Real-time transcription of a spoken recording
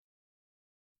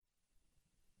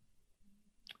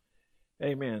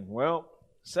Amen. Well,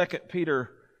 2 Peter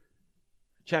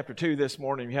chapter 2 this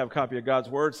morning. If you have a copy of God's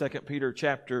Word, 2 Peter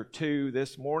chapter 2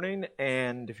 this morning.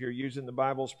 And if you're using the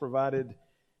Bibles provided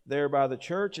there by the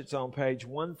church, it's on page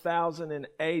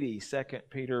 1080, 2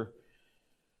 Peter,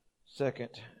 2nd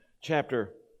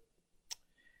chapter.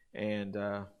 And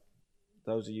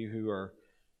those of you who are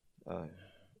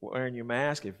wearing your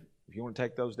mask, if you want to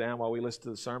take those down while we listen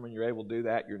to the sermon, you're able to do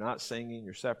that. You're not singing,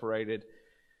 you're separated.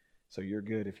 So you're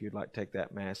good if you'd like to take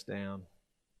that mask down.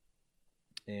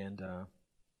 And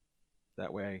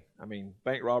that way,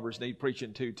 bank robbers need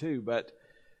preaching too, but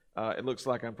it looks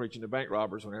like I'm preaching to bank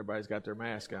robbers when everybody's got their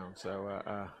mask on.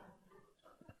 So,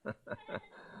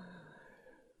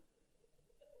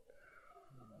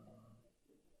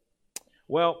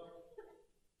 well,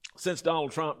 since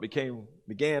Donald Trump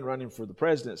began running for the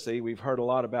presidency, we've heard a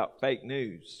lot about fake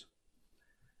news.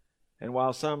 And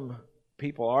while some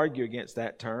people argue against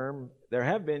that term, there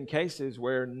have been cases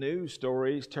where news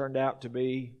stories turned out to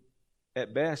be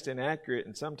at best inaccurate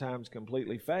and sometimes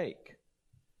completely fake.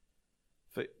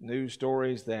 News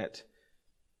stories that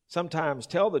sometimes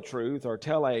tell the truth or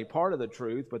tell a part of the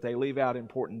truth, but they leave out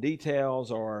important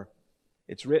details, or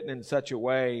it's written in such a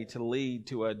way to lead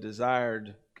to a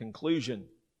desired conclusion.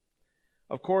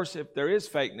 Of course, if there is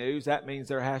fake news, that means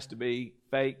there has to be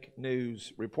fake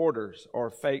news reporters or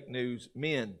fake news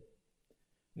men.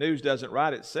 News doesn't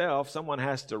write itself. Someone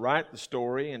has to write the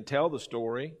story and tell the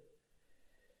story.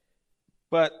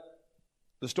 But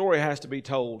the story has to be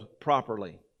told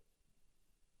properly.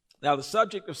 Now, the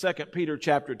subject of 2 Peter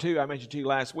chapter 2, I mentioned to you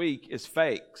last week, is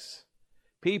fakes.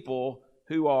 People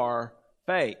who are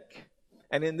fake.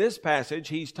 And in this passage,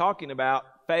 he's talking about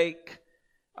fake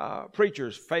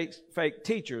preachers, fake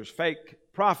teachers, fake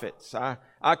prophets.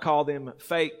 I call them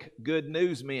fake good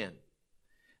news men.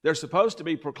 They're supposed to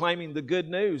be proclaiming the good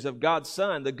news of God's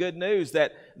Son, the good news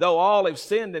that though all have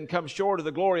sinned and come short of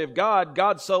the glory of God,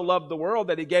 God so loved the world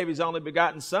that He gave His only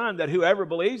begotten Son, that whoever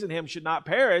believes in Him should not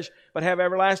perish, but have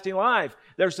everlasting life.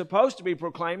 They're supposed to be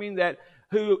proclaiming that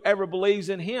whoever believes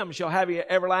in Him shall have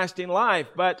everlasting life,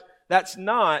 but that's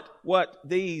not what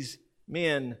these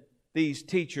men, these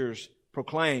teachers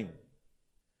proclaim.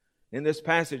 In this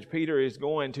passage, Peter is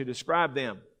going to describe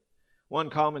them. One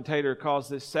commentator calls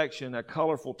this section a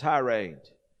colorful tirade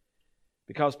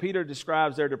because Peter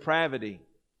describes their depravity.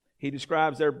 He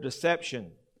describes their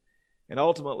deception and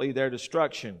ultimately their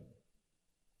destruction.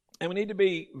 And we need to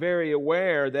be very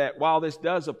aware that while this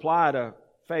does apply to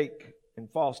fake and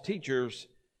false teachers,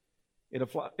 it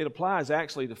applies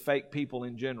actually to fake people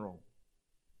in general.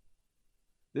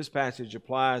 This passage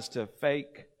applies to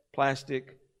fake,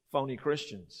 plastic, phony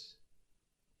Christians.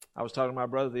 I was talking to my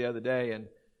brother the other day, and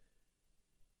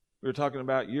we were talking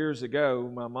about years ago,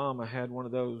 my mama had one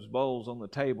of those bowls on the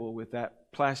table with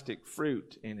that plastic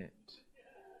fruit in it.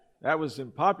 That was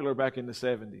popular back in the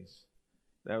 70s.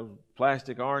 Those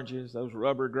plastic oranges, those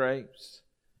rubber grapes,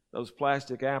 those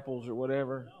plastic apples or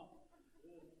whatever.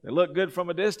 They looked good from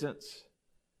a distance,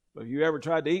 but if you ever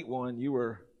tried to eat one, you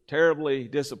were terribly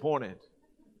disappointed.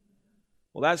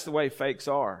 Well, that's the way fakes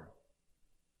are.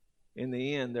 In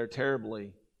the end, they're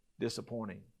terribly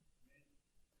disappointing.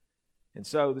 And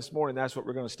so this morning, that's what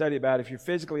we're going to study about. If you're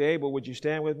physically able, would you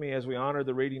stand with me as we honor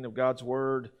the reading of God's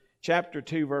Word? Chapter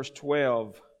 2, verse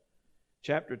 12.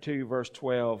 Chapter 2, verse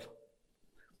 12.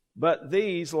 But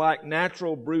these, like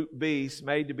natural brute beasts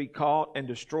made to be caught and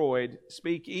destroyed,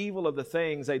 speak evil of the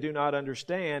things they do not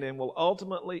understand and will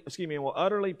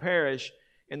utterly perish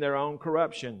in their own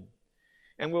corruption,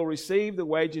 and will receive the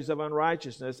wages of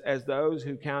unrighteousness as those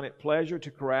who count it pleasure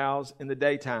to carouse in the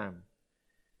daytime.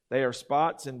 They are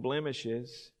spots and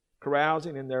blemishes,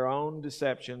 carousing in their own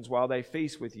deceptions while they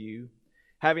feast with you,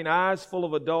 having eyes full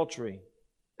of adultery,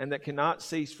 and that cannot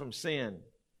cease from sin.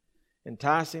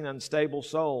 Enticing unstable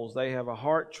souls, they have a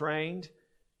heart trained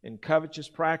in covetous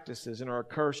practices and are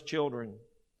accursed children.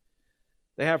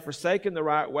 They have forsaken the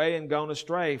right way and gone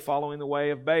astray, following the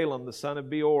way of Balaam, the son of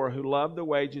Beor, who loved the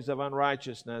wages of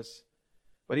unrighteousness.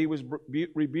 But he was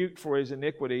rebuked for his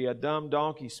iniquity. A dumb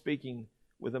donkey speaking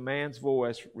with a man's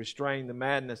voice restrained the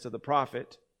madness of the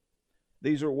prophet.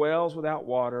 These are wells without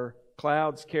water,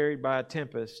 clouds carried by a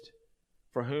tempest,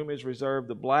 for whom is reserved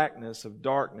the blackness of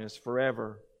darkness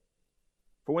forever.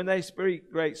 For when they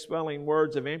speak great swelling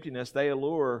words of emptiness, they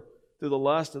allure through the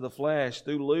lust of the flesh,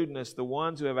 through lewdness, the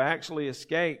ones who have actually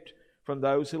escaped from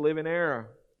those who live in error.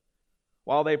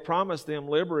 While they promise them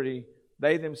liberty,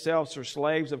 they themselves are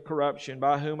slaves of corruption,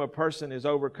 by whom a person is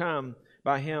overcome.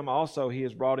 By him also he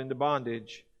is brought into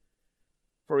bondage.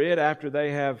 For it, after they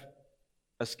have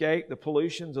escaped the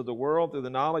pollutions of the world through the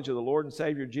knowledge of the Lord and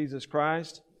Savior Jesus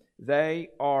Christ, they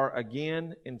are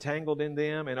again entangled in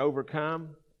them and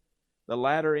overcome, the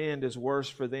latter end is worse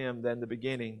for them than the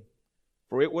beginning.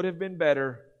 For it would have been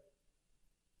better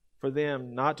for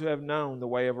them not to have known the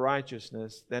way of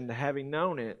righteousness than having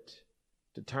known it,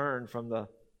 to turn from the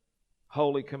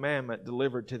holy commandment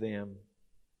delivered to them.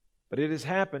 But it has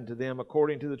happened to them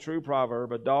according to the true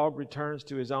proverb, a dog returns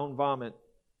to his own vomit,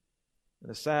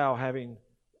 and a sow having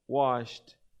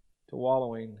washed to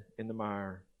wallowing in the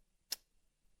mire.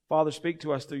 Father, speak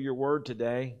to us through your word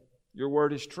today. Your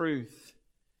word is truth.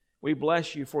 We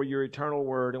bless you for your eternal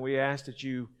word, and we ask that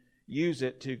you use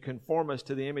it to conform us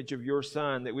to the image of your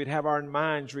Son, that we'd have our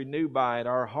minds renewed by it,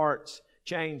 our hearts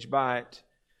changed by it.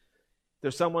 If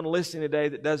there's someone listening today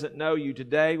that doesn't know you,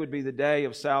 today would be the day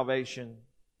of salvation.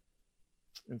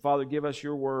 And Father, give us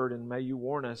your word, and may you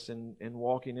warn us in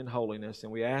walking in holiness.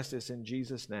 And we ask this in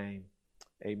Jesus' name.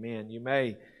 Amen. You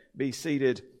may be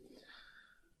seated.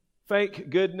 Fake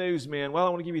good news men. Well, I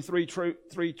want to give you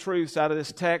three truths out of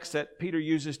this text that Peter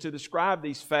uses to describe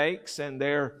these fakes, and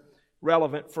they're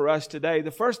relevant for us today.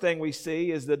 The first thing we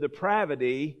see is the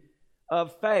depravity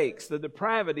of fakes. The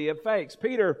depravity of fakes.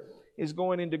 Peter is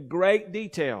going into great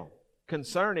detail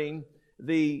concerning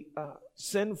the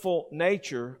sinful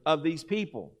nature of these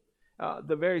people,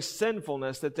 the very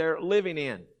sinfulness that they're living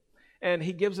in. And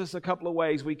he gives us a couple of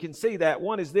ways we can see that.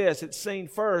 One is this: it's seen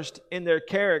first in their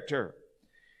character.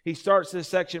 He starts this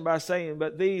section by saying,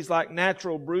 but these, like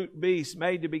natural brute beasts,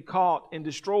 made to be caught and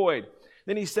destroyed.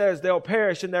 Then he says they'll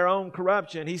perish in their own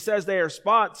corruption. He says they are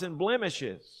spots and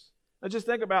blemishes. Now just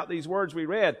think about these words we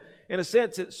read. In a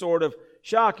sense, it's sort of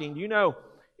shocking. You know,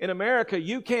 in America,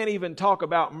 you can't even talk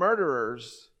about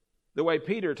murderers the way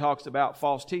Peter talks about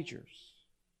false teachers.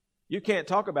 You can't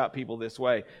talk about people this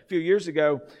way. A few years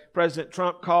ago, President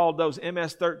Trump called those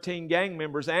MS-13 gang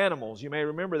members animals. You may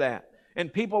remember that.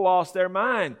 And people lost their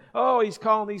mind. Oh, he's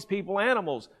calling these people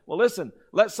animals. Well, listen,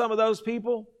 let some of those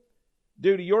people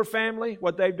do to your family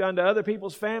what they've done to other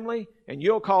people's family, and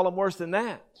you'll call them worse than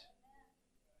that.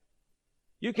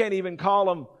 You can't even call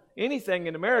them anything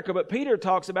in America, but Peter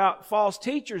talks about false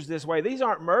teachers this way. These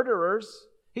aren't murderers.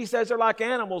 He says they're like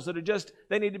animals that are just,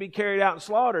 they need to be carried out and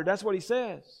slaughtered. That's what he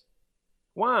says.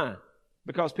 Why?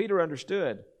 Because Peter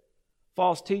understood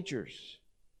false teachers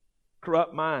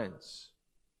corrupt minds.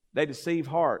 They deceive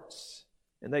hearts,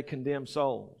 and they condemn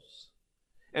souls.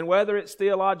 And whether it's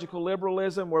theological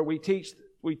liberalism, where we teach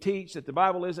that the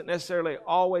Bible isn't necessarily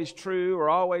always true or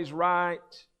always right,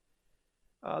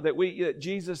 that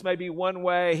Jesus may be one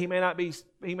way, he may not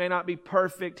be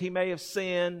perfect, he may have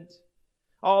sinned.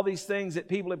 All these things that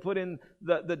people have put in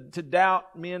to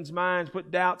doubt men's minds,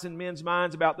 put doubts in men's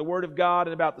minds about the Word of God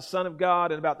and about the Son of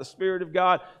God and about the Spirit of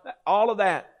God. All of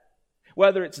that.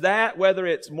 Whether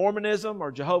it's Mormonism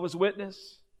or Jehovah's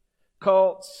Witness,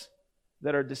 cults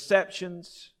that are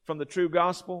deceptions from the true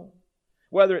gospel,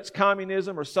 whether it's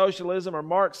communism or socialism or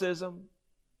Marxism,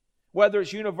 whether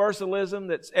it's universalism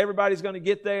that's everybody's going to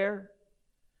get there,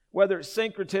 whether it's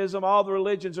syncretism, all the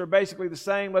religions are basically the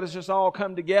same, let us just all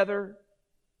come together,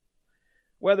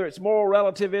 whether it's moral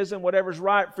relativism, whatever's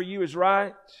right for you is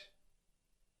right,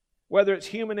 whether it's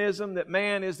humanism, that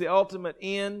man is the ultimate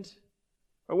end,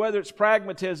 or whether it's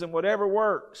pragmatism, whatever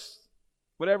works.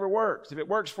 If it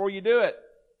works for you, do it.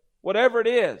 Whatever it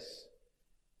is,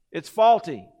 it's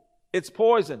faulty. It's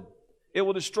poison. It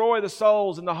will destroy the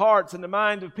souls and the hearts and the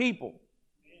minds of people.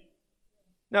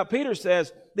 Now, Peter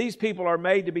says these people are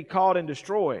made to be caught and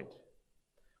destroyed.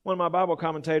 One of my Bible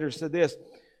commentators said this.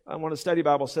 One of the study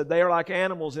Bibles said, they are like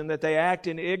animals in that they act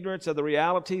in ignorance of the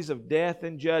realities of death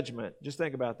and judgment. Just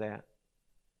think about that.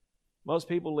 Most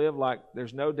people live like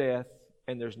there's no death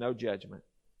and there's no judgment.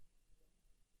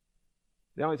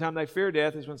 The only time they fear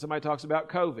death is when somebody talks about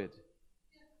COVID.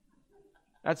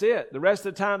 That's it. The rest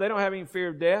of the time, they don't have any fear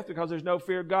of death because there's no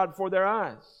fear of God before their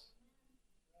eyes.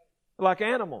 They're like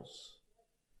animals.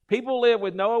 People live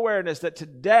with no awareness that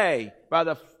today, by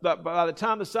the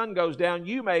time the sun goes down,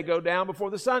 you may go down before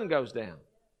the sun goes down.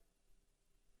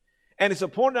 And it's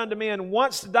appointed unto men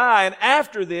once to die, and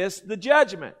after this, the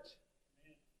judgment.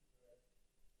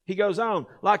 He goes on,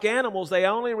 like animals, they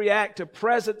only react to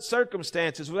present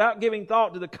circumstances without giving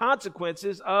thought to the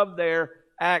consequences of their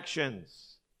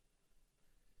actions.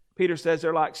 Peter says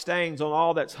they're like stains on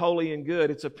all that's holy and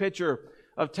good. It's a picture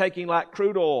of taking like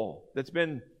crude oil that's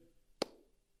been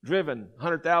driven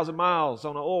 100,000 miles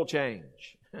on an oil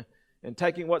change and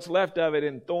taking what's left of it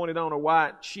and throwing it on a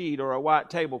white sheet or a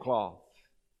white tablecloth.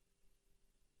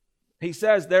 He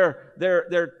says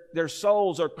their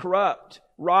souls are corrupt,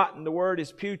 rotten. The word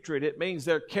is putrid. It means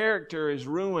their character is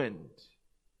ruined.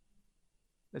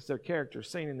 That's their character,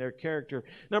 seen in their character.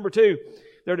 Number two,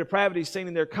 Their depravity is seen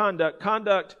in their conduct.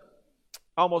 Conduct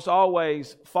almost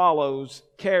always follows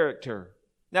character.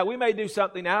 Now, we may do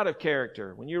something out of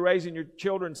character. When you're raising your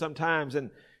children sometimes and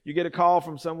you get a call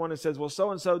from someone that says, well,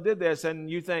 so-and-so did this,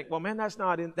 and you think, well, man, that's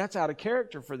out of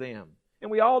character for them. And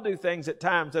we all do things at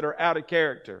times that are out of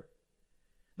character.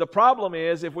 The problem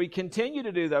is, if we continue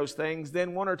to do those things,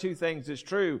 then one or two things is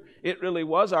true. It really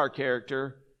was our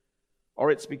character, or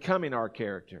it's becoming our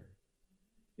character.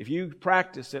 If you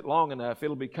practice it long enough,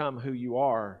 it'll become who you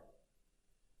are.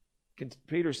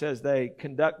 Peter says they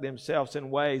conduct themselves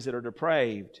in ways that are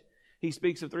depraved. He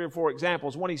speaks of 3 or 4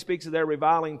 examples. One, he speaks of their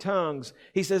reviling tongues.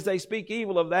 He says they speak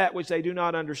evil of that which they do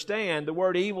not understand. The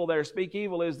word evil there, speak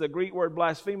evil, is the Greek word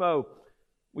blasphemo.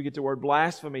 We get the word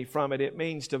blasphemy from it. It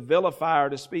means to vilify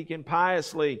or to speak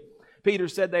impiously. Peter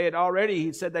said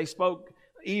he said they spoke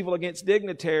evil against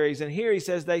dignitaries. And here he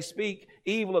says they speak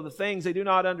evil of the things they do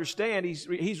not understand.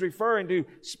 He's referring to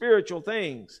spiritual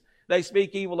things. They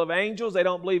speak evil of angels. They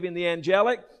don't believe in the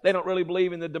angelic. They don't really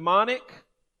believe in the demonic.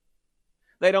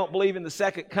 They don't believe in the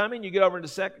second coming. You get over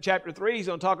into chapter 3, he's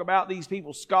going to talk about these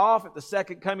people scoff at the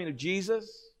second coming of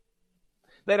Jesus.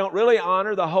 They don't really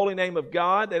honor the holy name of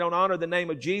God. They don't honor the name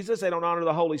of Jesus. They don't honor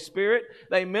the Holy Spirit.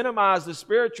 They minimize the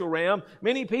spiritual realm.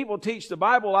 Many people teach the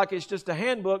Bible like it's just a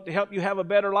handbook to help you have a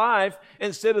better life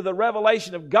instead of the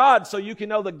revelation of God, so you can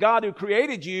know the God who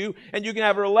created you and you can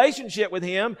have a relationship with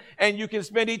Him and you can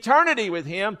spend eternity with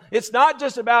Him. It's not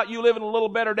just about you living a little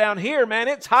better down here, man.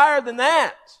 It's higher than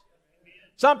that.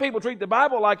 Some people treat the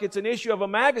Bible like it's an issue of a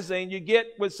magazine you get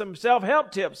with some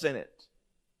self-help tips in it.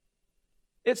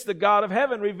 It's the God of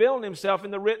heaven revealing Himself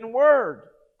in the written Word.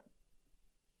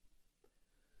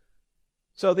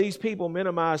 So these people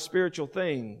minimize spiritual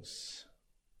things.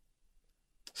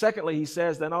 Secondly, he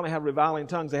says they not only have reviling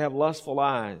tongues, they have lustful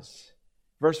eyes.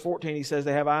 Verse 14, he says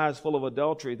they have eyes full of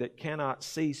adultery that cannot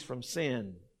cease from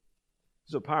sin. This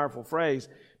is a powerful phrase.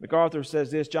 MacArthur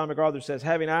says this, John MacArthur says,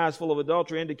 having eyes full of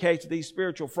adultery indicates that these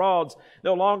spiritual frauds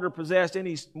no longer possessed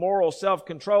any moral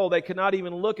self-control. They could not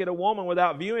even look at a woman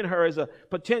without viewing her as a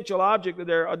potential object of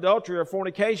their adultery or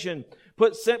fornication.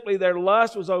 Put simply, their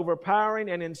lust was overpowering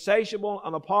and insatiable,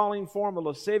 an appalling form of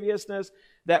lasciviousness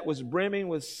that was brimming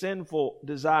with sinful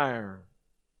desire.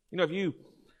 You know, if you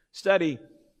study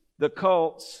the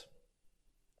cults,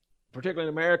 particularly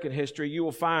in American history, you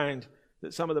will find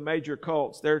that some of the major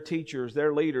cults, their teachers,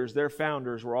 their leaders, their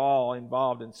founders were all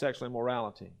involved in sexual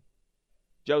immorality.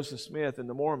 Joseph Smith and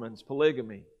the Mormons,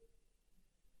 polygamy.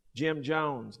 Jim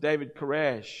Jones, David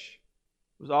Koresh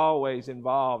was always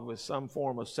involved with some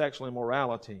form of sexual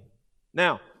immorality.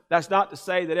 Now, that's not to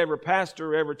say that every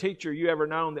pastor or every teacher you ever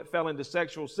known that fell into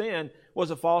sexual sin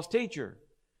was a false teacher.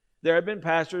 There have been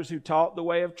pastors who taught the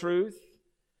way of truth,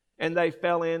 and they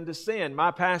fell into sin.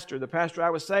 My pastor, the pastor I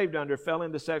was saved under, fell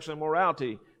into sexual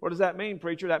immorality. What does that mean,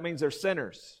 preacher? That means they're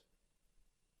sinners.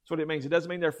 That's what it means. It doesn't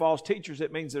mean they're false teachers.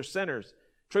 It means they're sinners.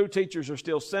 True teachers are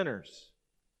still sinners.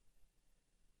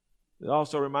 It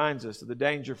also reminds us of the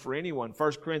danger for anyone.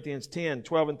 1 Corinthians 10,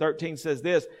 12 and 13 says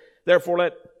this, therefore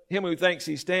let him who thinks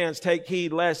he stands take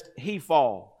heed lest he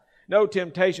fall. No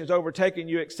temptation is overtaking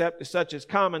you except such as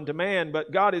common to man,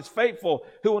 but God is faithful,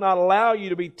 who will not allow you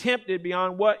to be tempted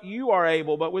beyond what you are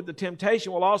able, but with the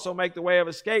temptation will also make the way of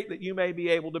escape that you may be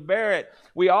able to bear it.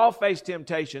 We all face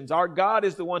temptations. Our God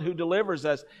is the one who delivers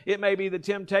us. It may be the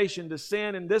temptation to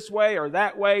sin in this way or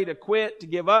that way, to quit, to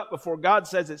give up before God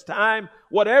says it's time.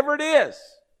 Whatever it is,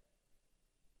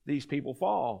 these people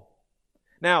fall.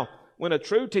 Now, when a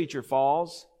true teacher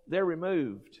falls, they're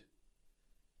removed.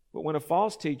 But when a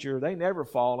false teacher, they never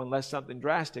fall unless something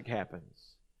drastic happens.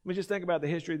 I mean, just think about the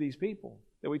history of these people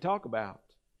that we talk about.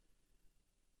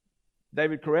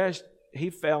 David Koresh, he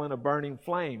fell in a burning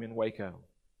flame in Waco.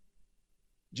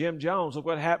 Jim Jones, look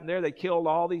what happened there. They killed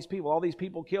all these people. All these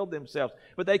people killed themselves.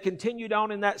 But they continued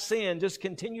on in that sin, just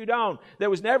continued on. There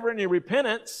was never any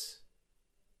repentance.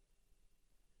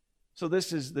 So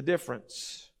this is the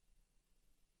difference.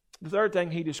 The third thing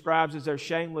he describes is their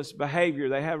shameless behavior.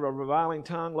 They have a reviling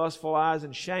tongue, lustful eyes,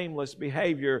 and shameless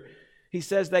behavior. He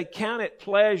says they count it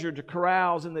pleasure to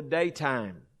carouse in the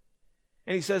daytime.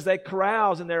 And he says they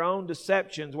carouse in their own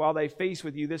deceptions while they feast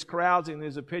with you. This carousing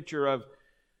is a picture of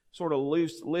sort of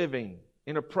loose living,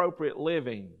 inappropriate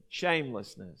living,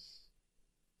 shamelessness.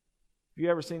 Have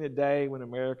you ever seen a day when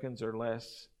Americans are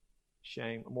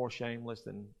more shameless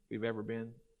than we've ever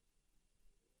been?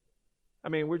 I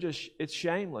mean, it's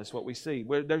shameless what we see.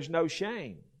 There's no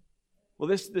shame. Well,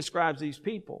 this describes these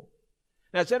people.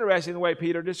 Now, it's interesting the way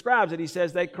Peter describes it. He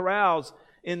says they carouse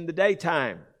in the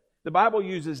daytime. The Bible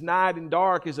uses night and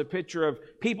dark as a picture of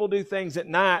people do things at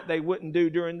night they wouldn't do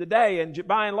during the day. And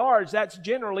by and large, that's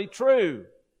generally true.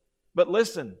 But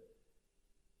listen,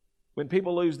 when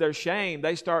people lose their shame,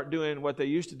 they start doing what they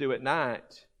used to do at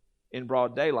night in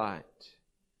broad daylight.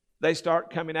 They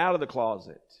start coming out of the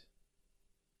closet.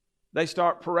 They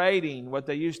start parading what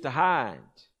they used to hide.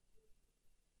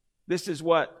 This is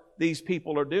what these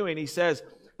people are doing. He says,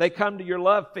 they come to your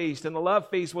love feast, and the love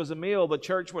feast was a meal the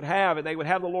church would have, and they would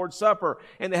have the Lord's Supper,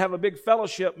 and they have a big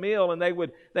fellowship meal, and they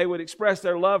would express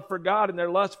their love for God and their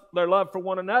love for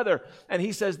one another. And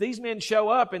he says these men show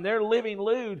up, and they're living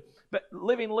lewd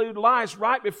lives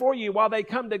right before you while they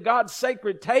come to God's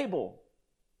sacred table.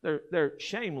 They're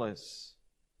shameless.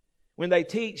 When they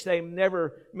teach, they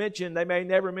may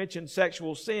never mention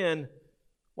sexual sin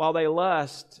while they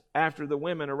lust after the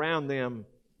women around them.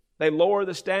 They lower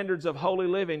the standards of holy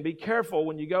living. Be careful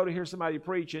when you go to hear somebody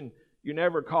preach and you're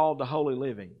never called to holy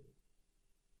living.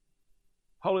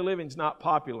 Holy living's not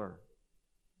popular,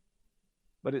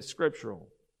 but it's scriptural.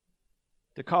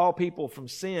 To call people from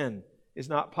sin is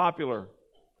not popular.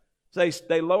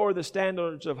 They lower the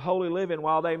standards of holy living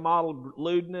while they model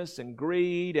lewdness and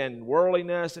greed and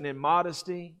worldliness and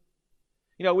immodesty.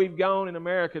 You know, we've gone in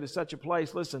America to such a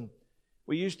place. Listen,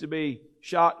 we used to be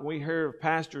shocked when we hear of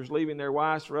pastors leaving their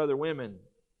wives for other women.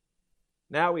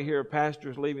 Now we hear of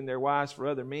pastors leaving their wives for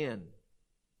other men.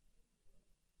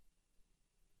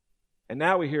 And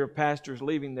now we hear of pastors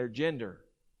leaving their gender.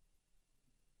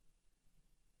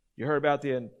 You heard about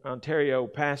the Ontario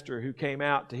pastor who came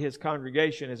out to his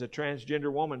congregation as a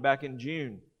transgender woman back in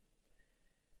June.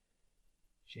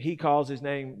 He calls his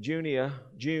name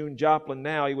June Joplin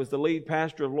now. He was the lead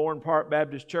pastor of Lorne Park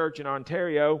Baptist Church in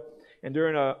Ontario. And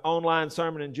during an online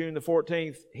sermon on June the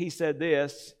 14th, he said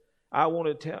this, I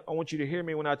want you to hear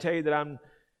me when I tell you that I'm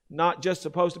not just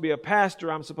supposed to be a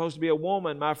pastor, I'm supposed to be a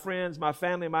woman. My friends, my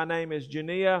family, my name is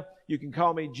Junia. You can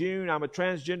call me June. I'm a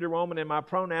transgender woman and my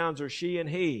pronouns are she and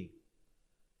he.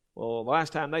 Well, the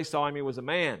last time they saw him, he was a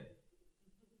man.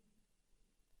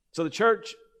 So the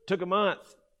church took a month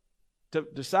to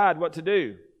decide what to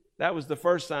do. That was the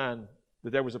first sign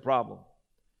that there was a problem.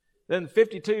 Then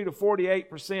 52 to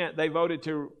 48%, they voted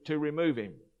to remove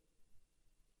him.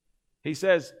 He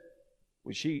says,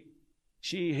 well,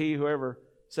 he, whoever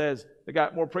says, they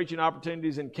got more preaching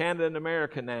opportunities in Canada and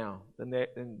America now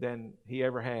than he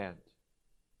ever had.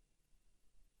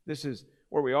 This is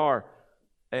where we are,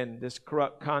 and this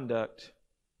corrupt conduct.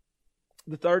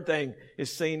 The third thing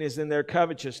is seen is in their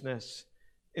covetousness.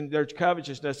 In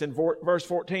verse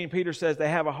 14, Peter says they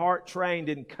have a heart trained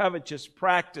in covetous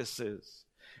practices.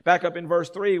 Back up in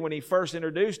verse 3, when he first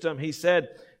introduced them, he said,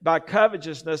 by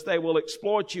covetousness they will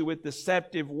exploit you with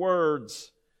deceptive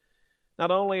words. Not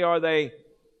only are they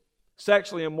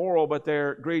sexually immoral, but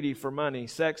they're greedy for money.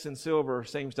 Sex and silver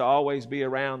seems to always be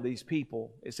around these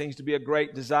people. It seems to be a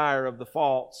great desire of the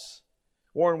false.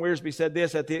 Warren Wiersbe said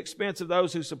this, at the expense of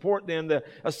those who support them, the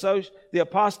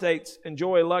apostates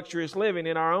enjoy luxurious living.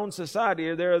 In our own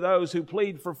society, there are those who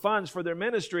plead for funds for their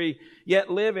ministry,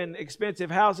 yet live in expensive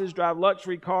houses, drive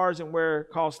luxury cars, and wear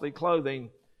costly clothing.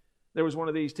 There was one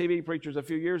of these TV preachers a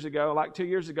few years ago, like 2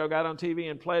 years ago, got on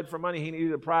TV and pled for money. He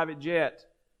needed a private jet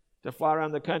to fly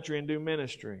around the country and do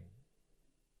ministry.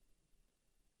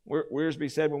 Wiersbe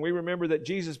said, when we remember that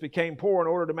Jesus became poor in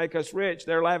order to make us rich,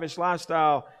 their lavish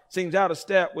lifestyle seems out of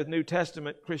step with New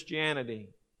Testament Christianity.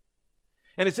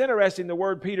 And it's interesting, the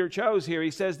word Peter chose here.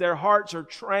 He says their hearts are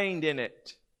trained in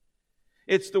it.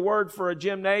 It's the word for a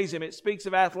gymnasium. It speaks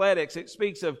of athletics. It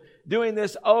speaks of doing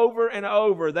this over and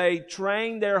over. They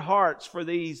train their hearts for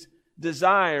these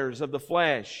desires of the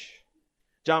flesh.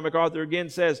 John MacArthur again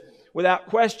says, without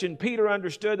question, Peter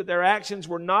understood that their actions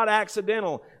were not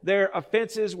accidental. Their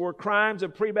offenses were crimes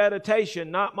of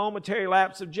premeditation, not momentary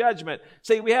lapse of judgment.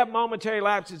 See, we have momentary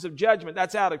lapses of judgment.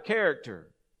 That's out of character.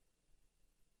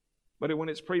 But when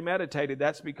it's premeditated,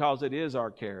 that's because it is our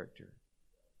character.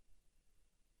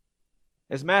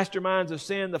 As masterminds of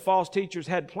sin, the false teachers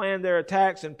had planned their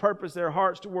attacks and purposed their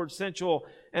hearts towards sensual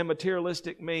and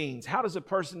materialistic means. How does a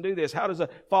person do this? How does a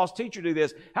false teacher do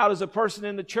this? How does a person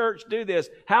in the church do this?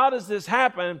 How does this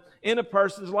happen in a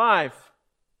person's life?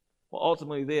 Well,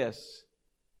 ultimately this.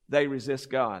 They resist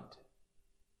God.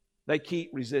 They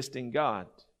keep resisting God.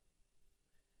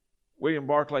 William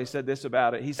Barclay said this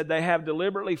about it. He said, they have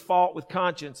deliberately fought with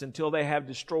conscience until they have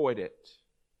destroyed it.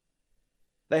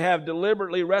 They have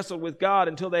deliberately wrestled with God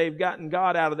until they've gotten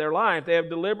God out of their life. They have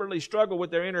deliberately struggled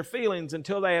with their inner feelings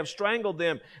until they have strangled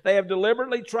them. They have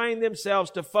deliberately trained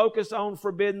themselves to focus on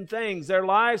forbidden things. Their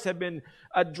lives have been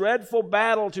a dreadful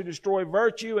battle to destroy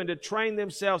virtue and to train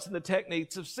themselves in the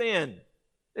techniques of sin.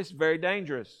 It's very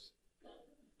dangerous.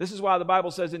 This is why the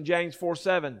Bible says in James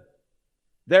 4:7,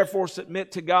 therefore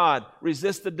submit to God,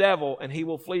 resist the devil, and he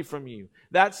will flee from you.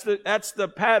 That's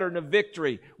the pattern of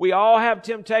victory. We all have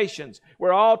temptations.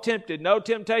 We're all tempted. No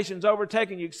temptation's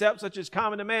overtaken you except such as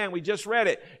common to man. We just read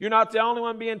it. You're not the only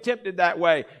one being tempted that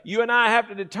way. You and I have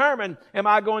to determine, am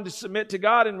I going to submit to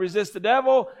God and resist the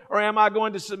devil, or am I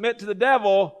going to submit to the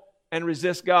devil and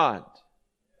resist God?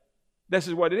 This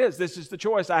is what it is. This is the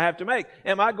choice I have to make.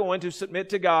 Am I going to submit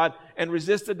to God and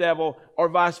resist the devil, or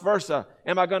vice versa?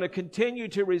 Am I going to continue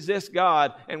to resist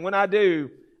God? And when I do,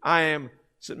 I am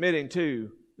submitting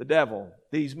to the devil.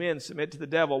 These men submit to the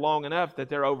devil long enough that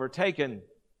they're overtaken.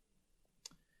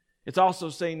 It's also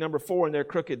seen, number 4, in their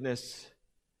crookedness.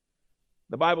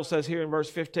 The Bible says here in verse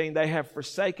 15, they have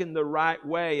forsaken the right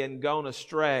way and gone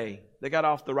astray. They got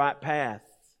off the right path.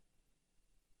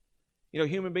 You know,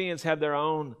 human beings have their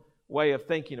own way of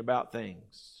thinking about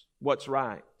things, what's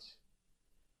right.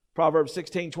 Proverbs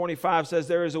 16:25 says,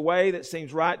 there is a way that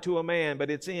seems right to a man, but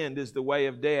its end is the way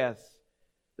of death.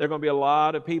 There are going to be a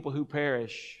lot of people who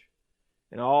perish,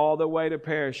 and all the way to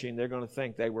perishing, they're going to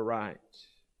think they were right.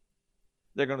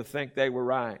 They're going to think they were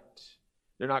right.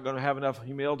 They're not going to have enough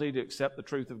humility to accept the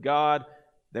truth of God.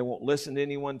 They won't listen to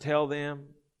anyone tell them.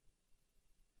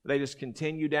 They just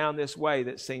continue down this way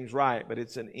that seems right, but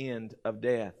it's an end of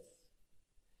death.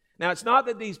 Now, it's not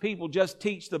that these people just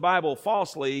teach the Bible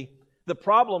falsely. The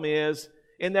problem is,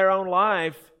 in their own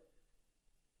life,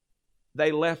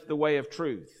 they left the way of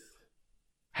truth,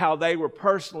 how they were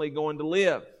personally going to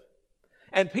live.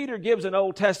 And Peter gives an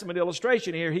Old Testament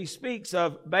illustration here. He speaks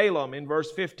of Balaam in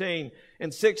verse 15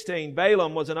 and 16.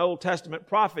 Balaam was an Old Testament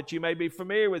prophet. You may be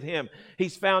familiar with him.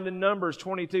 He's found in Numbers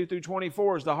 22 through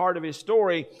 24 is the heart of his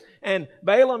story. And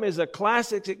Balaam is a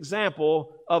classic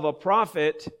example of a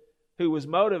prophet who was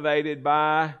motivated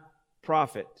by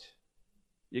profit.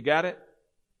 You got it?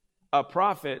 A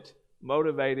prophet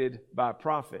motivated by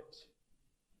profit.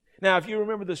 Now, if you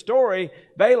remember the story,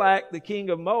 Balak, the king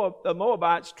of the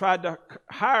Moabites, tried to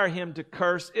hire him to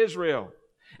curse Israel.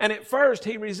 And at first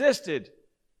he resisted,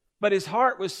 but his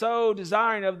heart was so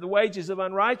desiring of the wages of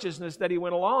unrighteousness that he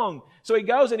went along. So he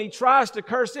goes and he tries to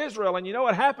curse Israel. And you know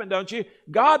what happened, don't you?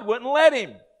 God wouldn't let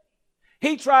him.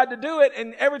 He tried to do it,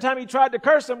 and every time he tried to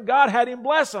curse them, God had him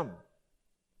bless them.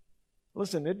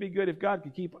 Listen, it'd be good if God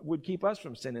would keep us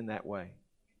from sinning that way.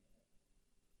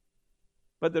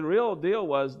 But the real deal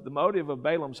was, the motive of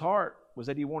Balaam's heart was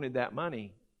that he wanted that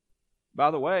money.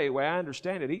 By the way I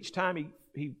understand it, each time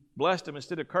he blessed him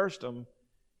instead of cursed him,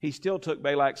 he still took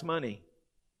Balak's money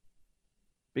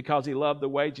because he loved the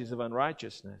wages of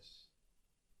unrighteousness.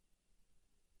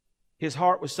 His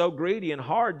heart was so greedy and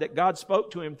hard that God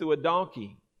spoke to him through a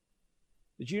donkey.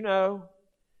 Did you know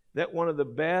that one of the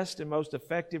best and most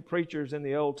effective preachers in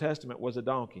the Old Testament was a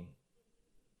donkey?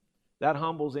 That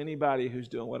humbles anybody who's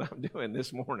doing what I'm doing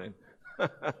this morning.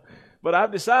 But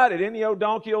I've decided any old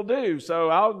donkey will do, so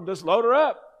I'll just load her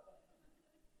up.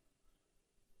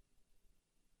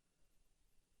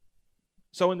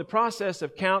 So in the process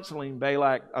of counseling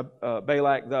Balak,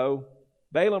 though,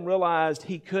 Balaam realized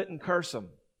he couldn't curse him.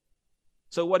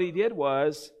 So what he did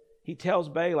was, he tells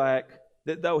Balak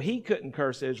that though he couldn't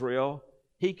curse Israel,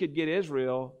 he could get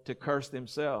Israel to curse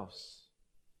themselves.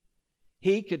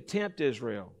 He could tempt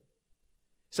Israel.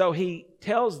 So he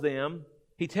tells him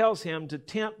to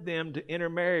tempt them to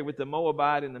intermarry with the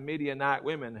Moabite and the Midianite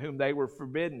women whom they were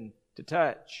forbidden to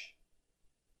touch.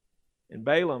 And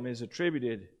Balaam is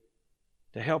attributed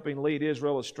to helping lead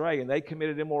Israel astray. And they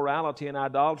committed immorality and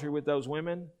idolatry with those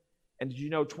women. And did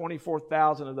you know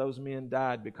 24,000 of those men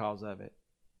died because of it?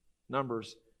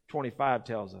 Numbers 25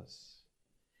 tells us.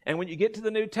 And when you get to the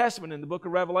New Testament in the book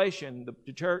of Revelation,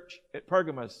 the church at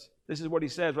Pergamos, this is what he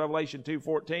says, Revelation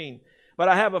 2:14. But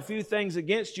I have a few things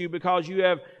against you, because you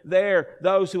have there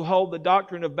those who hold the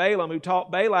doctrine of Balaam, who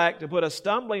taught Balak to put a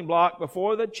stumbling block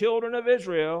before the children of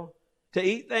Israel, to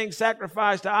eat things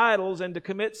sacrificed to idols, and to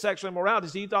commit sexual immorality.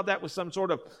 So you thought that was some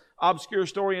sort of obscure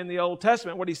story in the Old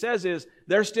Testament. What he says is,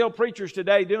 there's still preachers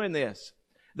today doing this.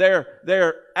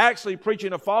 They're actually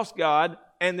preaching a false God,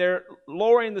 and they're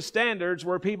lowering the standards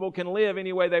where people can live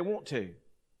any way they want to.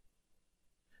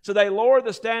 So they lower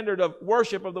the standard of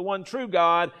worship of the one true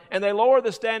God, and they lower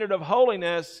the standard of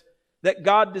holiness that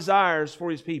God desires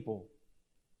for His people.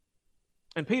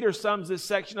 And Peter sums this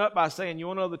section up by saying, you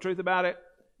want to know the truth about it?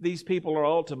 These people are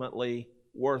ultimately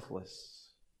worthless.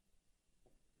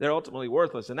 They're ultimately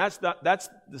worthless. And that's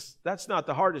not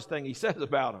the hardest thing he says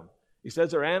about them. He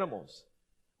says they're animals.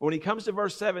 But when he comes to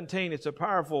verse 17, it's a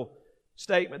powerful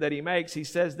statement that he makes. He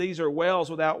says, these are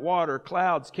wells without water,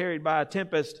 clouds carried by a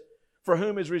tempest, for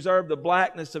whom is reserved the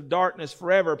blackness of darkness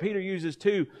forever. Peter uses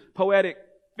two poetic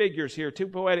figures here, two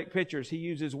poetic pictures. He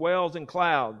uses wells and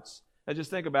clouds. Now just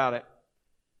think about it.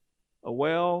 A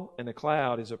well and a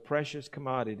cloud is a precious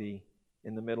commodity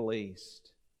in the Middle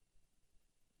East.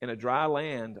 In a dry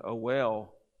land, a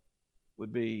well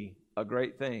would be a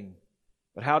great thing.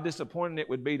 But how disappointing it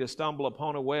would be to stumble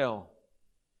upon a well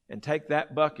and take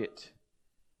that bucket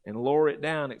and lower it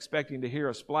down expecting to hear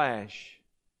a splash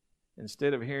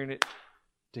instead of hearing it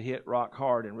to hit rock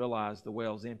hard and realize the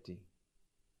well's empty.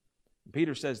 And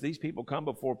Peter says these people come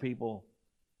before people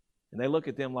and they look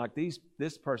at them like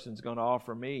this person's going to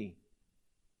offer me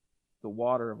the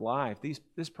water of life.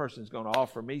 This person's going to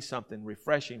offer me something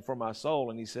refreshing for my soul.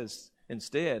 And he says,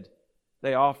 instead,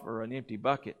 they offer an empty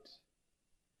bucket.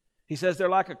 He says they're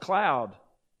like a cloud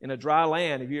in a dry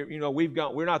land.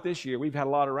 We're not this year. We've had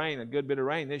a lot of rain, a good bit of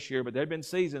rain this year, but there have been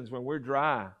seasons when we're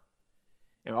dry.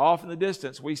 And off in the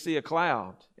distance, we see a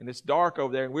cloud, and it's dark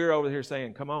over there, and we're over here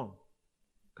saying, come on,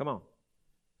 come on,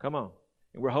 come on.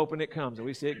 And we're hoping it comes, and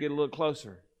we see it get a little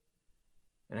closer.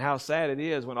 And how sad it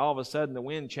is when all of a sudden the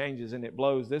wind changes and it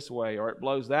blows this way or it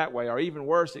blows that way, or even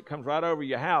worse, it comes right over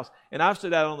your house. And I've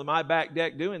stood out on my back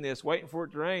deck doing this, waiting for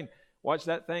it to rain. Watch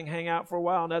that thing hang out for a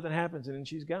while, nothing happens, and then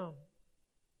she's gone.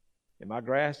 And my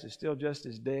grass is still just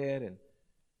as dead, and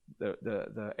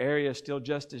the area is still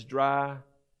just as dry.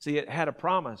 See, it had a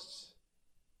promise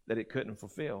that it couldn't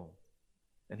fulfill.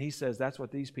 And he says that's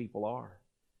what these people are.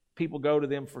 People go to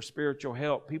them for spiritual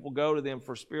help. People go to them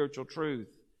for spiritual truth.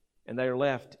 And they're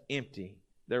left empty.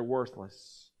 They're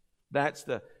worthless. That's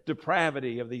the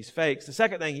depravity of these fakes. The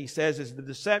second thing he says is the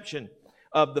deception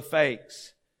of the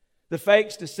fakes. The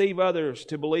fakes deceive others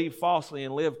to believe falsely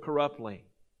and live corruptly.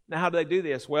 Now, how do they do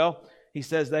this? Well, he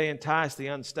says they entice the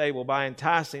unstable. By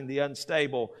enticing the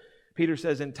unstable, Peter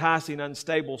says enticing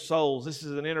unstable souls. This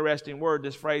is an interesting word,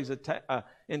 this phrase,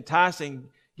 enticing.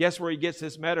 Guess where he gets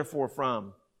this metaphor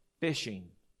from? Fishing.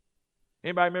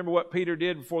 Anybody remember what Peter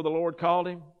did before the Lord called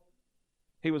him?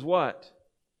 He was what?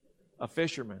 A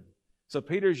fisherman. So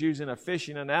Peter's using a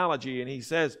fishing analogy, and he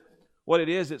says what it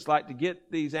is, it's like to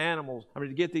get these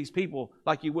to get these people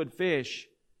like you would fish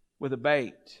with a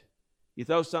bait. You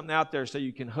throw something out there so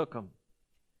you can hook them.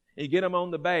 You get them on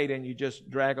the bait and you just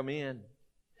drag them in.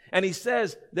 And he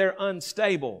says they're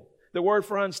unstable. The word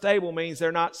for unstable means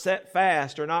they're not set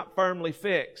fast or not firmly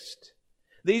fixed.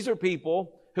 These are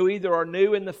people who either are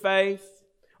new in the faith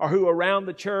or who are around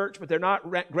the church, but they're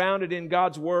not grounded in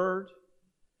God's Word.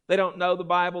 They don't know the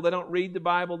Bible. They don't read the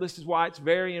Bible. This is why it's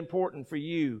very important for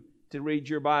you to read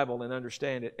your Bible and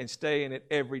understand it and stay in it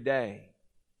every day.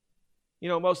 You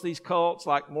know, most of these cults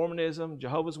like Mormonism,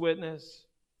 Jehovah's Witness,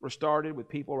 were started with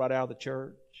people right out of the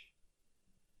church.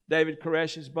 David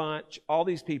Koresh's bunch, all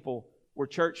these people were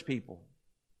church people.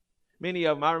 Many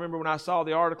of them, I remember when I saw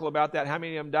the article about that, how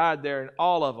many of them died there, and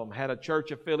all of them had a church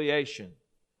affiliation.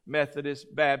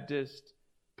 Methodist, Baptist,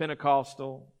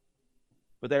 Pentecostal.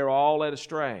 But they were all led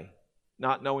astray,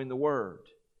 not knowing the Word,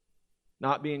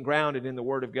 not being grounded in the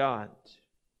Word of God.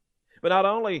 But not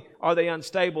only are they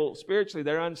unstable spiritually,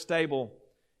 they're unstable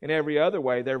in every other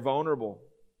way. They're vulnerable.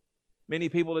 Many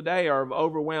people today are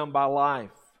overwhelmed by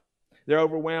life. They're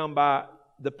overwhelmed by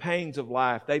the pains of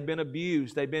life. They've been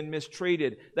abused. They've been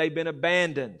mistreated. They've been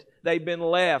abandoned. They've been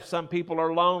left. Some people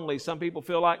are lonely. Some people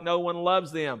feel like no one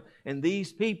loves them. And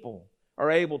these people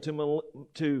are able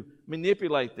to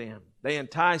manipulate them. They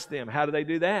entice them. How do they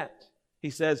do that? He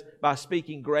says, by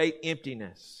speaking great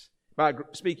emptiness. By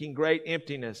speaking great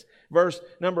emptiness. Verse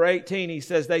number 18, he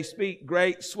says, they speak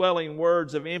great swelling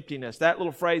words of emptiness. That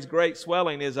little phrase, great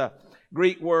swelling, is a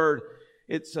Greek word.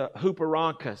 It's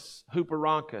huperonkos.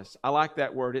 Huperonkos. I like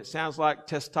that word. It sounds like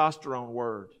testosterone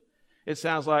word. It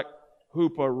sounds like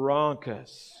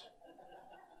huperonkos.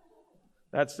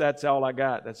 That's all I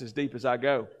got. That's as deep as I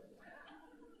go.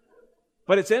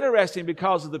 But it's interesting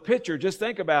because of the picture. Just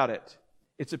think about it.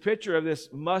 It's a picture of this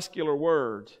muscular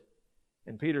word.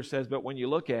 And Peter says, but when you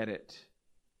look at it,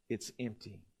 it's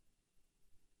empty.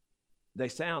 They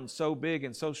sound so big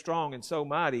and so strong and so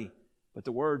mighty, but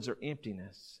the words are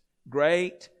emptiness.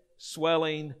 Great,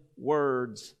 swelling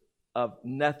words of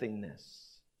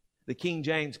nothingness. The King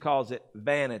James calls it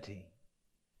vanity.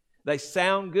 They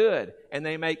sound good and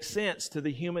they make sense to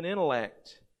the human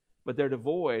intellect, but they're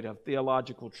devoid of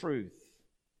theological truth.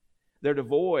 They're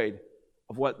devoid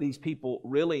of what these people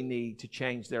really need to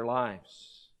change their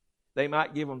lives. They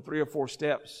might give them 3 or 4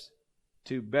 steps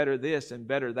to better this and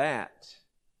better that,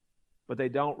 but they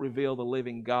don't reveal the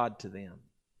living God to them.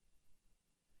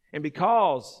 And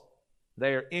because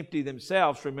they are empty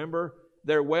themselves, remember,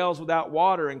 they're wells without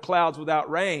water and clouds without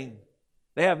rain.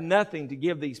 They have nothing to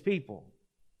give these people.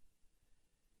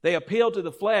 They appeal to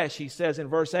the flesh, he says in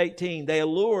verse 18. They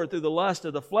allure through the lust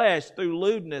of the flesh, through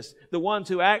lewdness, the ones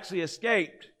who actually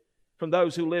escaped from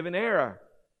those who live in error.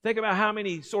 Think about how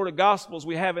many sort of gospels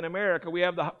we have in America. We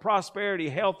have the prosperity,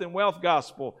 health, and wealth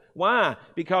gospel. Why?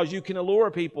 Because you can allure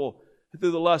people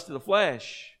through the lust of the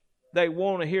flesh. They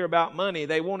want to hear about money.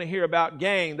 They want to hear about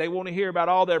gain. They want to hear about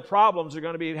all their problems are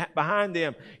going to be behind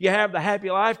them. You have the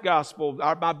happy life gospel,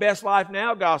 my best life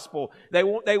now gospel. They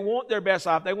want their best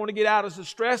life. They want to get out of the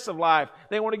stress of life.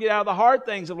 They want to get out of the hard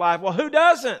things of life. Well, who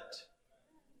doesn't?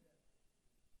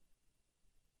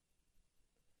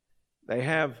 They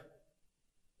have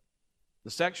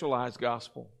the sexualized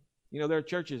gospel. You know, there are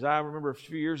churches. I remember a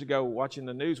few years ago watching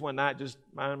the news one night, just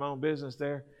minding my own business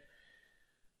there.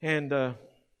 And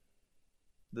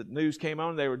the news came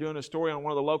on. They were doing a story on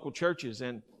one of the local churches,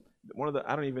 and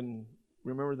I don't even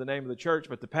remember the name of the church,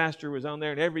 but the pastor was on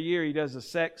there, and every year he does a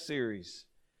sex series.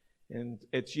 And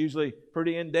it's usually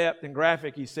pretty in-depth and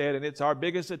graphic, he said, and it's our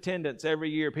biggest attendance every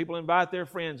year. People invite their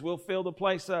friends. We'll fill the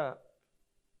place up.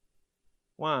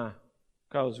 Why?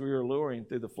 Because we were alluring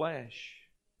through the flesh.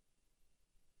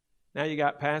 Now you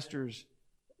got pastors,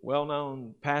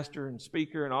 well-known pastor and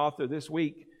speaker and author this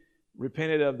week,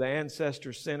 repented of the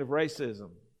ancestor sin of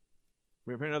racism.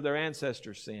 Repented of their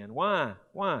ancestor sin. Why?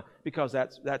 Why? Because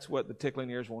that's what the tickling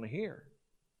ears want to hear.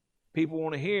 People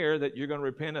want to hear that you're going to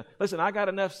repent of. Listen, I got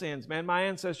enough sins, man. My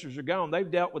ancestors are gone. They've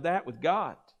dealt with that with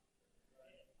God.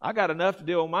 I got enough to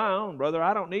deal with my own, brother.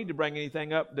 I don't need to bring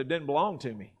anything up that didn't belong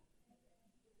to me.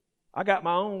 I got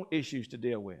my own issues to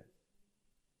deal with.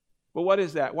 But what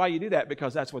is that? Why you do that?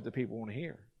 Because that's what the people want to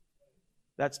hear.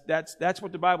 That's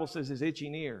what the Bible says is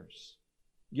itching ears.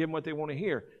 Give them what they want to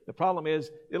hear. The problem is,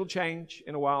 it'll change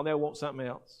in a while and they'll want something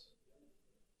else.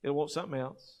 They'll want something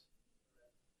else.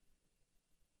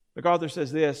 MacArthur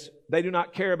says this: they do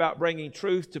not care about bringing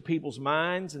truth to people's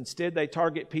minds. Instead, they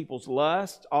target people's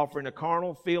lust, offering a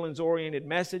carnal, feelings-oriented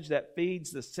message that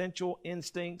feeds the sensual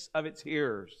instincts of its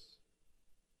hearers.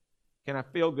 Can I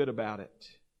feel good about it?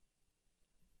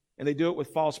 And they do it with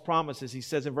false promises. He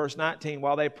says in verse 19,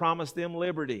 while they promise them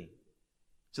liberty.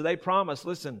 So they promise,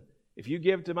 listen, if you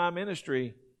give to my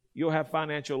ministry, you'll have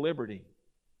financial liberty.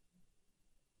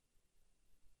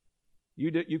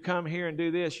 You come here and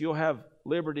do this, you'll have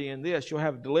liberty in this. You'll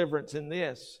have deliverance in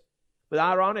this. But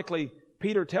ironically,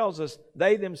 Peter tells us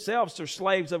they themselves are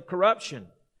slaves of corruption.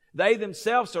 They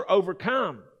themselves are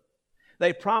overcome.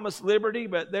 They promise liberty,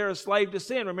 but they're a slave to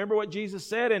sin. Remember what Jesus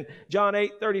said in John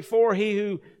 8:34, he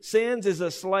who sins is a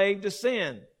slave to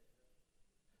sin.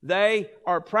 They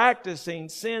are practicing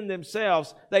sin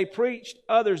themselves. They preached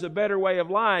others a better way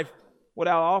of life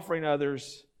without offering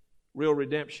others real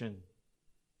redemption.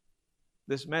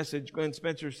 This message, Glenn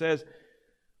Spencer says,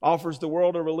 offers the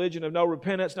world a religion of no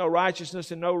repentance, no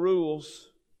righteousness, and no rules.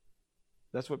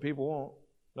 That's what people want.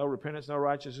 No repentance, no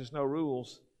righteousness, no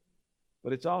rules.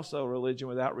 But it's also a religion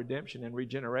without redemption and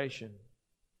regeneration.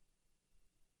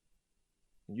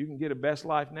 You can get a best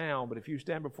life now, but if you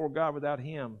stand before God without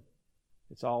Him,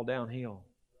 it's all downhill.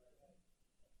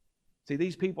 See,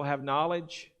 these people have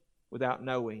knowledge without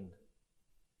knowing.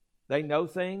 They know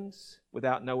things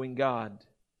without knowing God.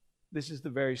 This is the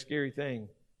very scary thing.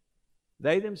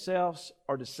 They themselves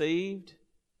are deceived,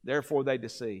 therefore they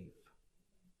deceive.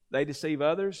 They deceive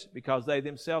others because they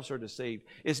themselves are deceived.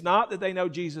 It's not that they know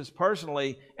Jesus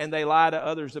personally and they lie to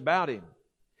others about Him.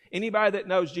 Anybody that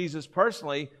knows Jesus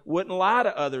personally wouldn't lie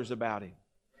to others about Him.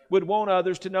 Would want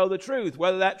others to know the truth,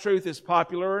 whether that truth is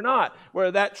popular or not,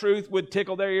 whether that truth would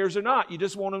tickle their ears or not. You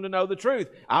just want them to know the truth.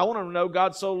 I want them to know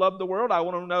God so loved the world. I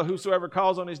want them to know whosoever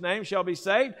calls on His name shall be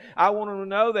saved. I want them to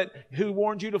know that who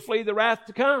warned you to flee the wrath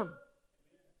to come.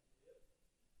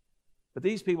 But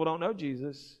these people don't know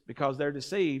Jesus because they're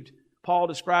deceived. Paul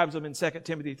describes them in 2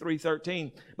 Timothy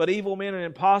 3:13. But evil men and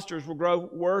impostors will grow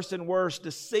worse and worse,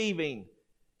 deceiving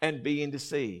and being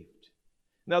deceived.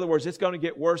 In other words, it's going to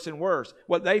get worse and worse.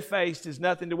 What they faced is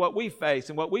nothing to what we face,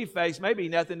 and what we face may be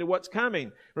nothing to what's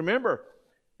coming. Remember,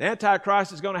 the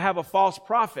Antichrist is going to have a false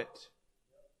prophet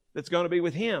that's going to be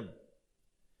with him.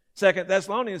 2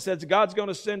 Thessalonians says God's going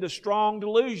to send a strong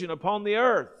delusion upon the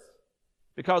earth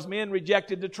because men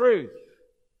rejected the truth.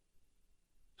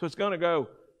 So it's going to go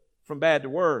from bad to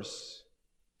worse.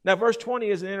 Now, verse 20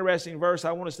 is an interesting verse.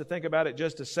 I want us to think about it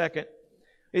just a second.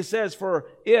 It says, for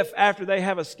if after they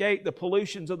have escaped the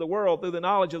pollutions of the world through the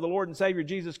knowledge of the Lord and Savior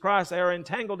Jesus Christ, they are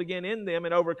entangled again in them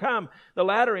and overcome, the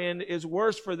latter end is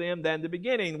worse for them than the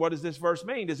beginning. What does this verse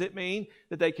mean? Does it mean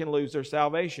that they can lose their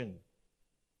salvation?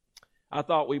 I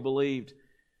thought we believed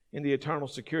in the eternal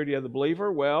security of the believer.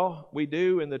 Well, we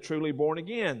do in the truly born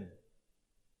again.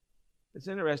 It's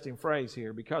an interesting phrase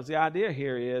here because the idea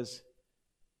here is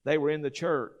They were in the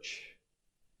church.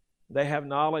 They have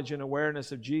knowledge and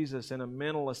awareness of Jesus and a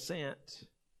mental assent,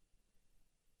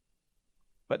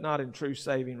 but not in true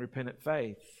saving, repentant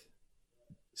faith.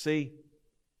 See,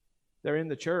 they're in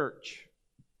the church,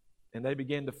 and they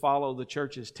begin to follow the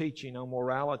church's teaching on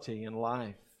morality and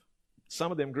life.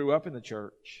 Some of them grew up in the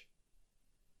church.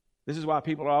 This is why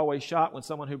people are always shocked when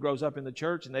someone who grows up in the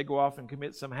church and they go off and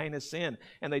commit some heinous sin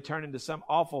and they turn into some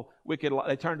awful wicked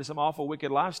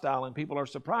lifestyle, and people are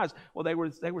surprised. Well, they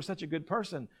were such a good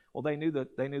person. Well, they knew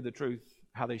the truth,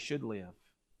 how they should live.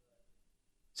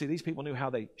 See, these people knew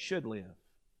how they should live.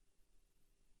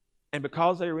 And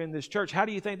because they were in this church, how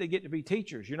do you think they get to be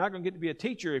teachers? You're not going to get to be a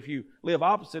teacher if you live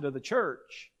opposite of the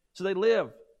church. So they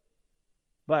live.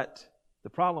 But the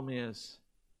problem is,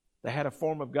 they had a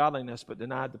form of godliness but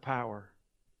denied the power.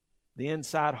 The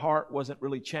inside heart wasn't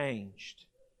really changed.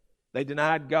 They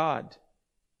denied God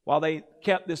while they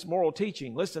kept this moral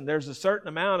teaching. Listen, there's a certain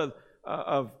amount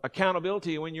of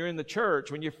accountability when you're in the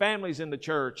church, when your family's in the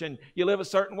church, and you live a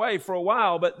certain way for a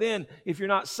while. But then if you're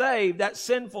not saved, that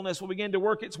sinfulness will begin to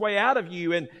work its way out of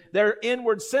you, and their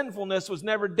inward sinfulness was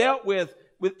never dealt with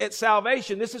at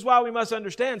salvation. This is why we must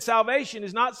understand salvation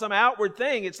is not some outward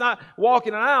thing. It's not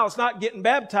walking an aisle. It's not getting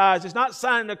baptized. It's not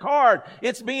signing a card.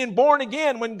 It's being born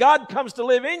again when God comes to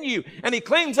live in you and He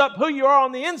cleans up who you are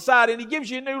on the inside, and He gives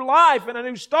you a new life and a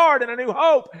new start and a new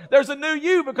hope. There's a new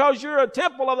you because you're a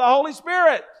temple of the Holy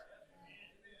Spirit.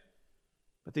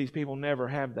 But these people never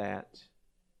have that.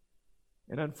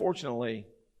 And unfortunately,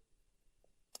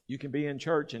 you can be in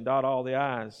church and dot all the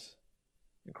I's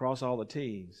and cross all the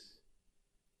T's.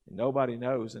 And nobody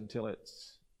knows until it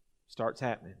starts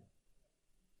happening.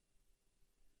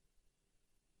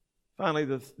 Finally,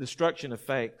 the destruction of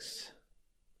fakes.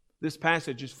 This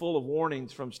passage is full of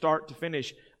warnings from start to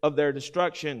finish of their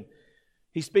destruction.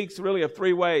 He speaks really of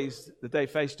three ways that they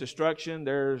face destruction.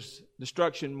 There's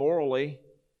destruction morally.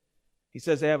 He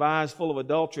says they have eyes full of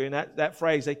adultery, and that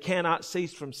phrase, they cannot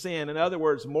cease from sin. In other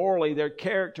words, morally, their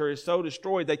character is so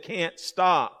destroyed they can't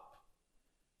stop.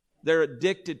 They're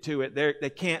addicted to it.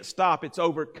 They can't stop. It's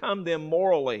overcome them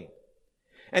morally.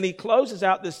 And he closes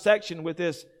out this section with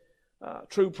this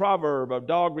true proverb, a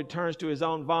dog returns to his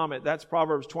own vomit. That's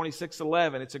Proverbs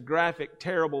 26:11. It's a graphic,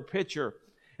 terrible picture.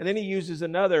 And then he uses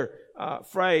another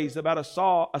phrase about a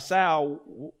sow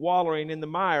wallowing in the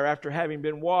mire after having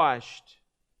been washed.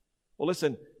 Well,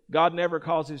 listen, God never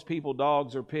calls His people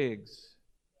dogs or pigs.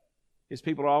 His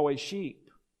people are always sheep.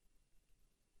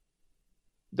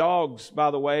 Dogs,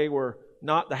 by the way, were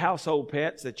not the household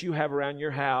pets that you have around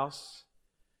your house.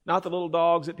 Not the little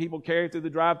dogs that people carry through the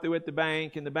drive-thru at the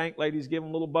bank, and the bank ladies give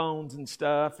them little bones and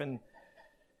stuff. And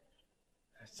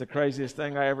it's the craziest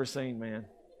thing I ever seen, man.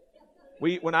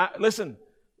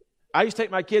 I used to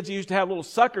take my kids, you used to have little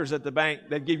suckers at the bank.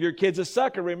 They'd give your kids a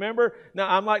sucker, remember? Now,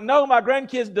 I'm like, no, my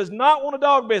grandkids does not want a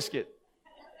dog biscuit.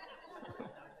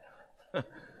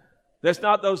 That's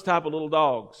not those type of little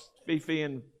dogs. Fifi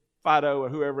and Fido or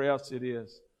whoever else it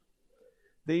is.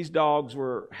 These dogs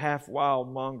were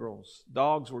half-wild mongrels.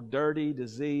 Dogs were dirty,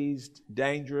 diseased,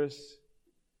 dangerous.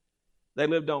 They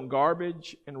lived on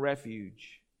garbage and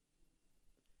refuge.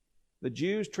 The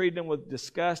Jews treated them with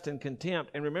disgust and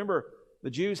contempt. And remember, the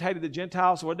Jews hated the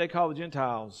Gentiles, so what did they call the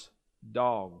Gentiles?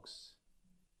 Dogs.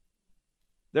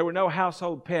 There were no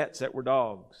household pets that were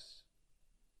dogs.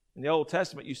 In the Old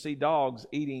Testament, you see dogs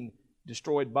eating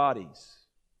destroyed bodies.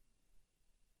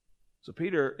 So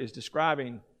Peter is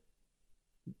describing,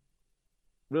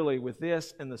 really, with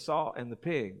this and the saw and the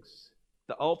pigs,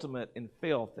 the ultimate in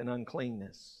filth and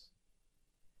uncleanness.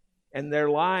 And their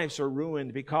lives are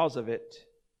ruined because of it.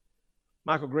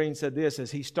 Michael Green said this,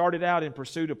 as he started out in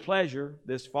pursuit of pleasure,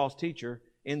 this false teacher,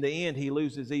 in the end he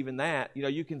loses even that. You know,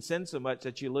 you can sin so much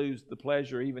that you lose the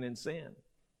pleasure even in sin.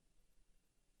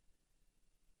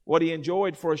 What he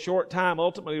enjoyed for a short time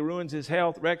ultimately ruins his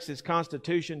health, wrecks his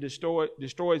constitution,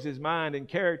 destroys his mind and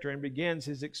character, and begins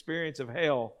his experience of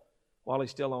hell while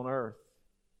he's still on earth.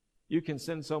 You can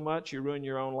sin so much, you ruin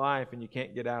your own life and you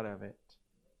can't get out of it.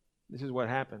 This is what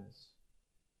happens.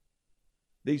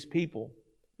 These people,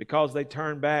 because they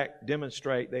turn back,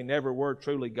 demonstrate they never were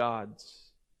truly God's.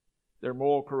 Their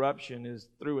moral corruption is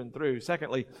through and through.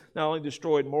 Secondly, not only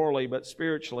destroyed morally, but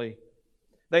spiritually.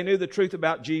 They knew the truth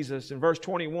about Jesus. In verse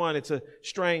 21, it's a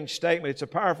strange statement. It's a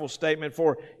powerful statement.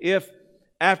 For if,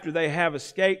 after they have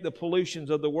escaped the pollutions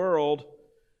of the world,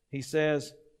 he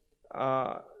says,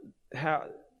 how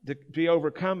to be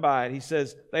overcome by it. He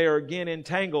says, they are again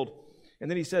entangled. And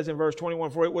then he says in verse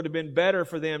 21, for it would have been better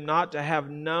for them not to have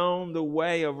known the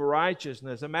way of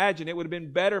righteousness. Imagine, it would have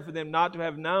been better for them not to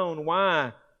have known.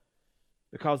 Why?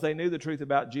 Because they knew the truth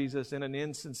about Jesus in an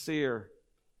insincere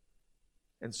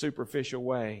and superficial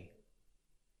way.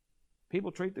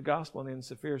 People treat the gospel in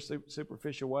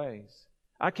superficial ways.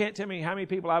 I can't tell you how many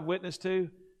people I've witnessed to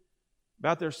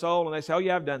about their soul, and they say, "Oh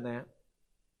yeah, I've done that.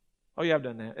 Oh yeah, I've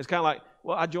done that." It's kind of like,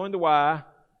 "Well, I joined the Y.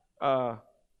 I'm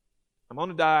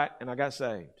on a diet, and I got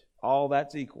saved." All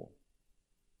that's equal.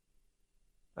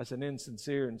 That's an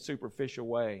insincere and superficial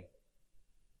way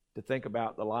to think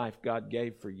about the life God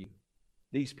gave for you.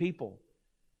 These people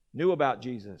knew about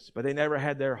Jesus, but they never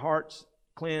had their hearts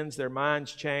cleansed, their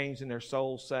minds changed, and their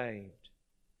souls saved.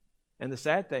 And the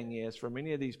sad thing is, for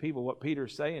many of these people, what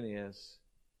Peter's saying is,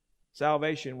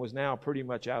 salvation was now pretty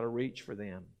much out of reach for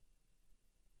them.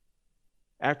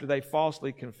 After they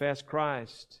falsely confessed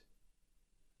Christ,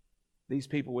 these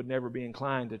people would never be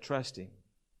inclined to trust Him.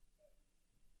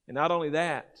 And not only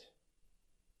that,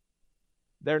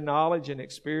 their knowledge and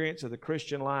experience of the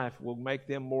Christian life will make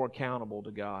them more accountable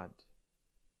to God.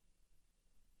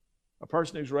 A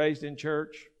person who's raised in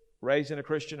church, raised in a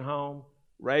Christian home,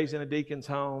 raised in a deacon's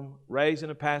home, raised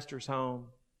in a pastor's home,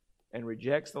 and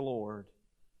rejects the Lord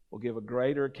will give a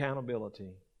greater accountability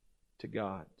to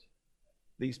God.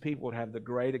 These people would have the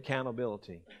great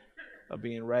accountability of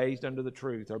being raised under the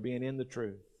truth or being in the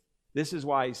truth. This is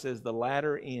why he says the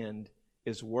latter end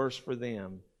is worse for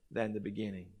them than the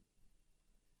beginning.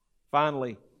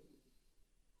 Finally,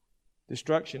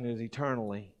 destruction is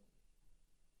eternally.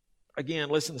 Again,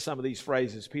 listen to some of these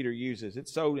phrases Peter uses.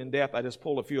 It's so in depth, I just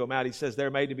pulled a few of them out. He says,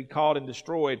 they're made to be caught and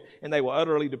destroyed, and they will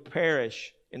utterly to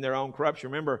perish in their own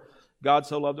corruption. Remember, God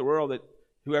so loved the world that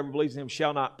whoever believes in Him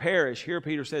shall not perish. Here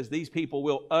Peter says these people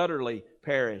will utterly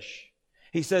perish.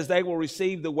 He says they will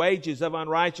receive the wages of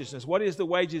unrighteousness. What is the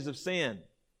wages of sin?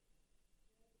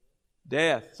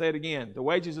 Death. Say it again. The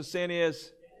wages of sin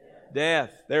is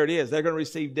death. There it is. They're going to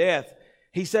receive death.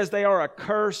 He says they are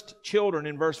accursed children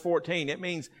in verse 14. It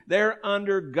means they're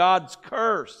under God's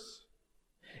curse.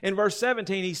 In verse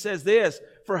 17 he says this,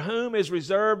 for whom is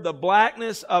reserved the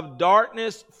blackness of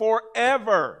darkness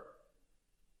forever.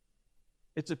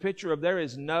 It's a picture of there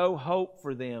is no hope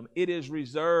for them. It is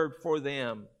reserved for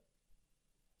them.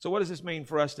 So what does this mean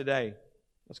for us today?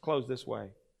 Let's close this way.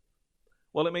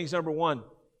 Well, it means number one,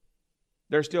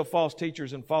 there are still false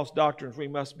teachers and false doctrines we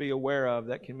must be aware of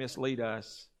that can mislead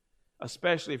us,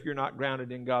 especially if you're not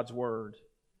grounded in God's Word.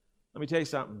 Let me tell you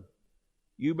something.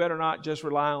 You better not just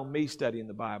rely on me studying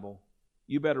the Bible.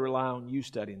 You better rely on you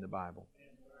studying the Bible.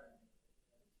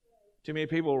 Too many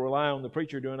people rely on the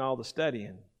preacher doing all the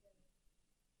studying.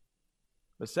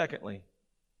 But secondly,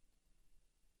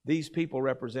 these people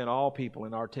represent all people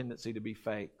in our tendency to be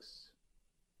fakes.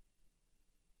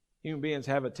 Human beings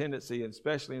have a tendency,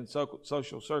 especially in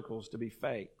social circles, to be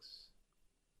fakes.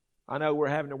 I know we're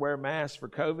having to wear masks for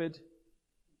COVID,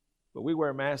 but we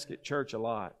wear masks at church a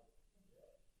lot.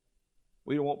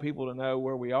 We don't want people to know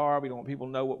where we are. We don't want people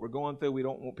to know what we're going through. We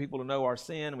don't want people to know our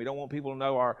sin. We don't want people to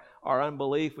know our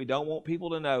unbelief. We don't want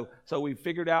people to know. So we've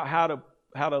figured out how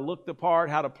to look the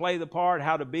part, how to play the part,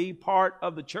 how to be part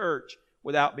of the church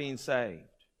without being saved.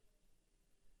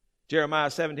 Jeremiah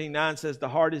 17:9 says, the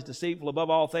heart is deceitful above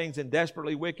all things and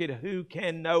desperately wicked. Who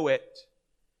can know it?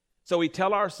 So we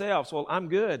tell ourselves, well, I'm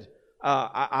good.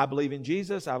 I believe in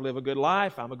Jesus. I live a good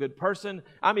life. I'm a good person.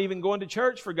 I'm even going to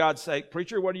church for God's sake.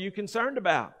 Preacher, what are you concerned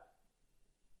about?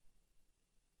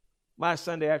 Last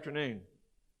Sunday afternoon,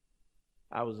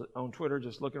 I was on Twitter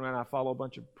just looking around. I follow a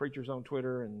bunch of preachers on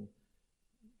Twitter and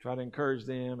try to encourage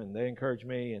them, and they encourage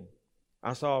me. And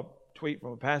I saw a tweet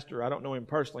from a pastor. I don't know him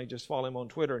personally, just follow him on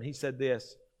Twitter, and he said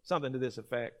this, something to this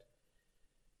effect.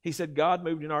 He said, God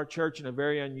moved in our church in a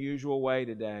very unusual way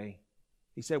today.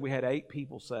 He said we had 8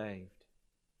 people saved.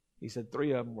 He said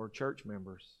 3 of them were church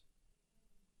members.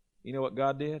 You know what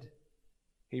God did?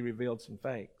 He revealed some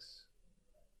fakes.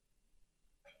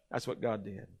 That's what God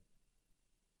did.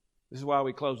 This is why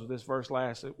we closed with this verse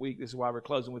last week. This is why we're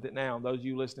closing with it now. And those of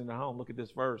you listening at home, look at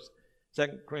this verse.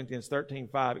 2 Corinthians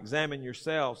 13:5. Examine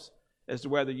yourselves as to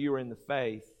whether you are in the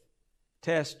faith.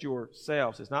 Test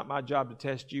yourselves. It's not my job to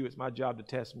test you. It's my job to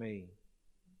test me.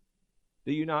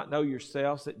 Do you not know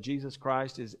yourselves that Jesus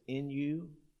Christ is in you?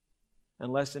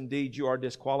 Unless indeed you are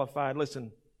disqualified.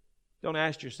 Listen, don't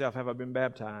ask yourself, have I been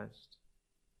baptized?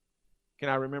 Can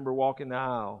I remember walking the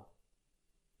aisle?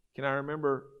 Can I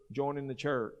remember joining the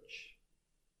church?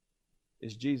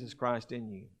 Is Jesus Christ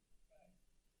in you?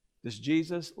 Does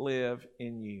Jesus live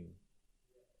in you?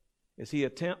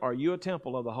 Are you a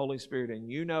temple of the Holy Spirit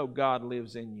and you know God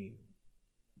lives in you?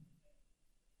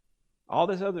 All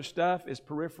this other stuff is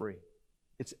periphery.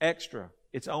 It's extra.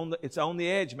 It's on the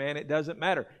edge, man. It doesn't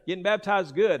matter. Getting baptized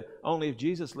is good, only if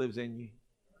Jesus lives in you.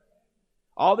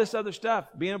 All this other stuff,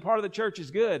 being a part of the church is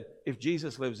good if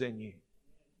Jesus lives in you.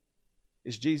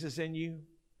 Is Jesus in you?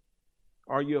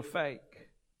 Are you a fake?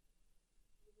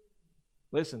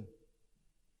 Listen,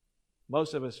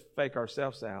 most of us fake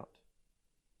ourselves out.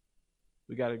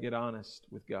 We got to get honest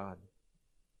with God.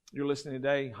 You're listening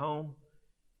today, home,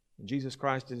 and Jesus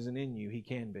Christ isn't in you. He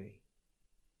can be.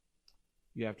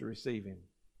 You have to receive Him.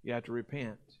 You have to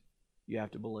repent. You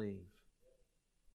have to believe.